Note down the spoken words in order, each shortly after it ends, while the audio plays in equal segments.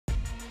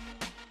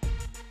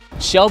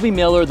Shelby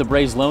Miller, the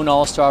Braves' lone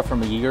all-star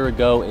from a year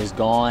ago, is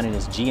gone, and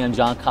his GM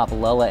John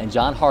Coppolella and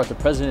John Hart, the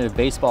president of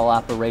baseball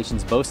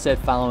operations, both said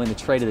following the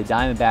trade of the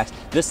Diamondbacks,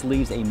 this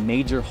leaves a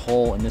major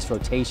hole in this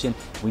rotation.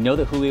 We know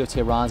that Julio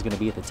Teheran is going to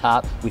be at the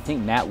top. We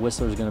think Matt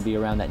Wisler is going to be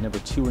around that number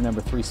 2 or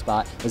number 3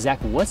 spot. But Zach,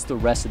 what's the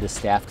rest of the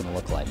staff going to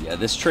look like? Yeah,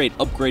 this trade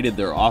upgraded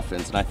their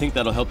offense, and I think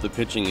that'll help the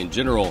pitching in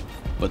general.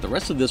 But the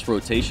rest of this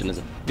rotation is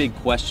a big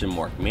question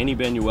mark. Manny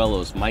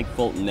Banuelos, Mike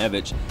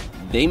Fulton-Nevich,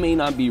 they may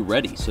not be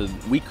ready. So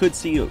we could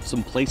see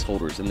some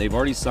placeholders, and they've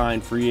already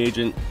signed free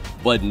agent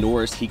Bud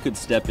Norris. He could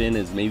step in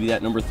as maybe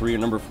that number 3 or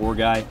number 4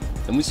 guy.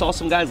 And we saw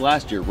some guys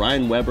last year,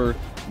 Ryan Weber,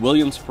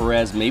 Williams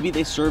Perez, maybe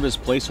they serve as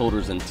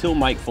placeholders until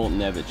Mike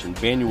Fulton-Nevich and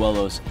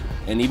Banuelos,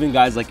 and even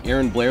guys like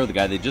Aaron Blair, the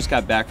guy they just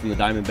got back from the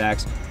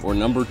Diamondbacks, or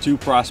number 2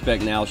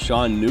 prospect now,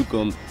 Sean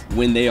Newcomb,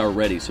 when they are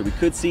ready. So we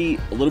could see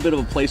a little bit of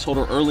a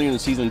placeholder early in the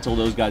season until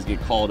those guys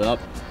get called up.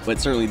 But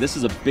certainly this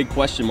is a big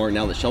question mark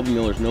now that Shelby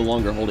Miller is no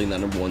longer holding that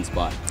number 1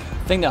 spot.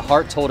 The thing that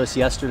Hart told us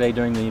yesterday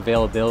during the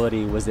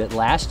availability was that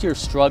last year's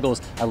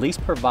struggles at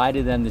least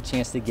provided them the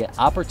chance to get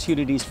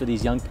opportunities for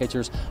these young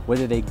pitchers,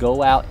 whether they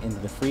go out into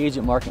the free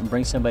agent market and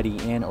bring somebody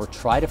in or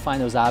try to find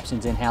those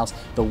options in-house.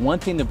 The one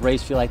thing the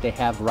Braves feel like they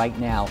have right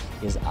now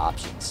is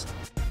options.